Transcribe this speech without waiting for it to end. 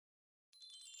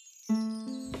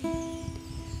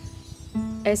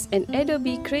As an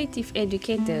Adobe creative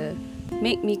educator,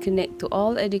 make me connect to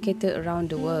all educators around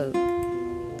the world.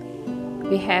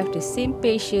 We have the same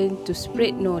passion to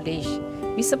spread knowledge.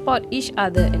 We support each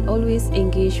other and always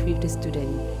engage with the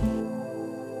student.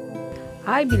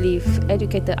 I believe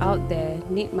educators out there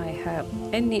need my help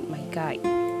and need my guide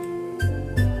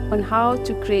on how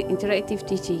to create interactive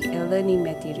teaching and learning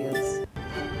materials.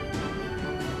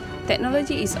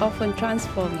 Technology is often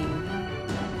transforming.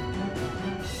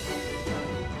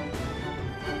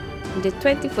 In the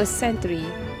 21st century,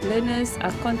 learners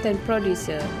are content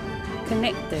producers,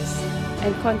 connectors,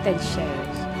 and content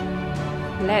sharers.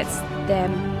 Let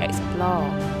them explore.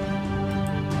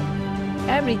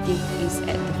 Everything is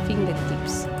at the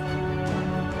fingertips.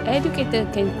 Educators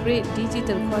can create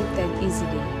digital content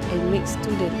easily and make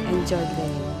students enjoy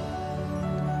learning.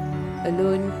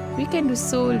 Alone, we can do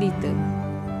so little.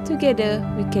 Together,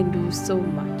 we can do so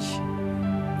much.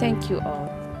 Thank you all.